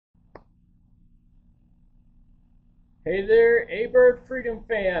Hey there, A-Bird Freedom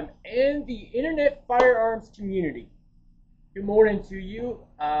Fam and the Internet Firearms community. Good morning to you.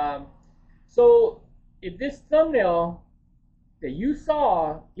 So, if this thumbnail that you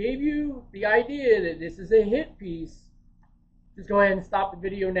saw gave you the idea that this is a hit piece, just go ahead and stop the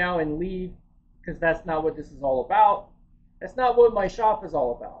video now and leave, because that's not what this is all about. That's not what my shop is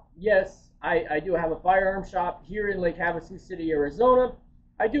all about. Yes, I do have a firearm shop here in Lake Havasu City, Arizona.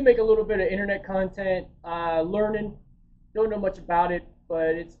 I do make a little bit of internet content, learning. Don't know much about it,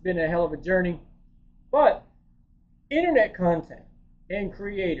 but it's been a hell of a journey. But internet content and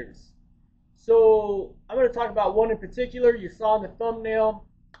creators. So I'm going to talk about one in particular you saw in the thumbnail,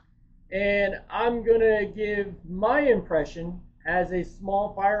 and I'm going to give my impression as a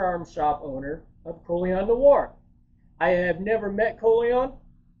small firearm shop owner of Colion Noir. I have never met Colion.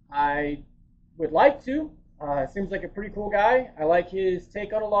 I would like to. Seems like a pretty cool guy. I like his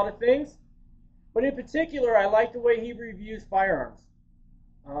take on a lot of things. But in particular, I like the way he reviews firearms.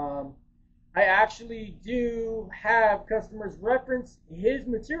 I actually do have customers reference his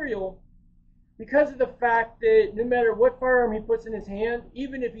material because of the fact that no matter what firearm he puts in his hand,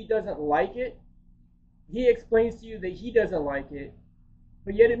 even if he doesn't like it, he explains to you that he doesn't like it,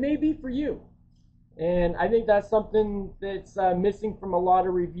 but yet it may be for you. And I think that's something that's missing from a lot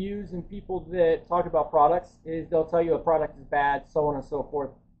of reviews and people that talk about products, is they'll tell you a product is bad, so on and so forth.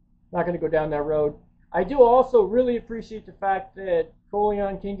 Not going to go down that road. I do also really appreciate the fact that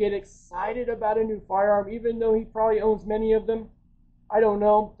Colion can get excited about a new firearm, even though he probably owns many of them. I don't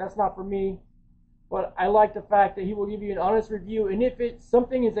know. That's not for me. But I like the fact that he will give you an honest review, and if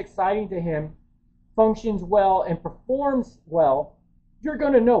something is exciting to him, functions well, and performs well, you're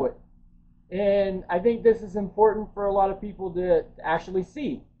going to know it. And I think this is important for a lot of people to actually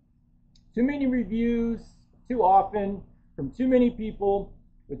see. Too many reviews, too often, from too many people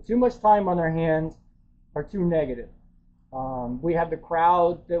with too much time on their hands, are too negative. We have the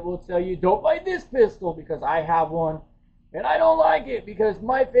crowd that will tell you, don't buy this pistol because I have one, and I don't like it because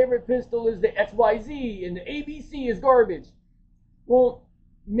my favorite pistol is the XYZ and the ABC is garbage. Well,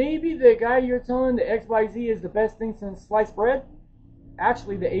 maybe the guy you're telling the XYZ is the best thing since sliced bread,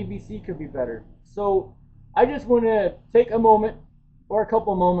 actually the ABC could be better. So I just want to take a moment or a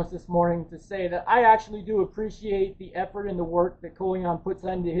couple moments this morning to say that I actually do appreciate the effort and the work that Colion puts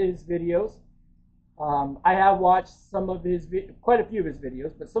into his videos. I have watched some of his, quite a few of his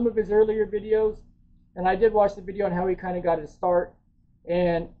videos, but some of his earlier videos, and I did watch the video on how he kind of got his start.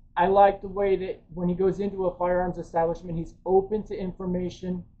 And I like the way that when he goes into a firearms establishment, he's open to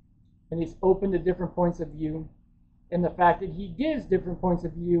information and he's open to different points of view. And the fact that he gives different points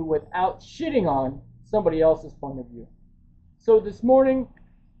of view without shitting on somebody else's point of view. So this morning,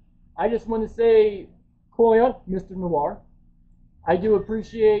 I just want to say, Colion, Mr. Noir, I do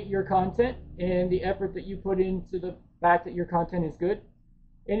appreciate your content and the effort that you put into the fact that your content is good.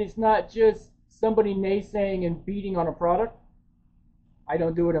 And it's not just somebody naysaying and beating on a product. I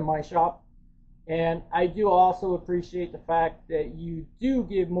don't do it in my shop. And I do also appreciate the fact that you do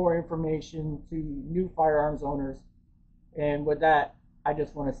give more information to new firearms owners. And with that, I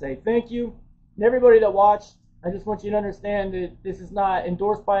just want to say thank you. And everybody that watched, I just want you to understand that this is not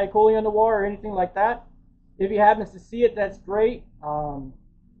endorsed by Colion Noir or anything like that. If he happens to see it, that's great.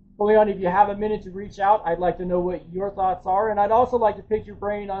 Colion, if you have a minute to reach out, I'd like to know what your thoughts are. And I'd also like to pick your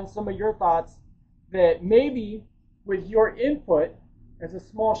brain on some of your thoughts that maybe with your input as a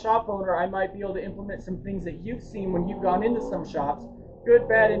small shop owner, I might be able to implement some things that you've seen when you've gone into some shops, good,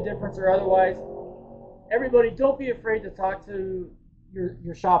 bad, indifference, or otherwise. Everybody, don't be afraid to talk to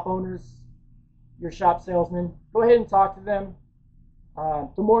your shop owners, your shop salesmen. Go ahead and talk to them.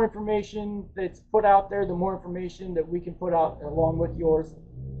 The more information that's put out there, the more information that we can put out along with yours.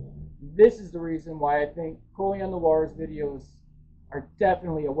 This is the reason why I think Colion Noir's videos are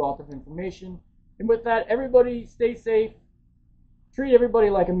definitely a wealth of information. And with that, everybody stay safe. Treat everybody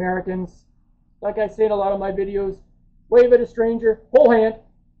like Americans. Like I say in a lot of my videos, wave at a stranger, whole hand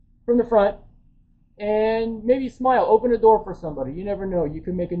from the front, and maybe smile, open a door for somebody. You never know, you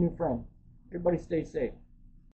can make a new friend. Everybody stay safe.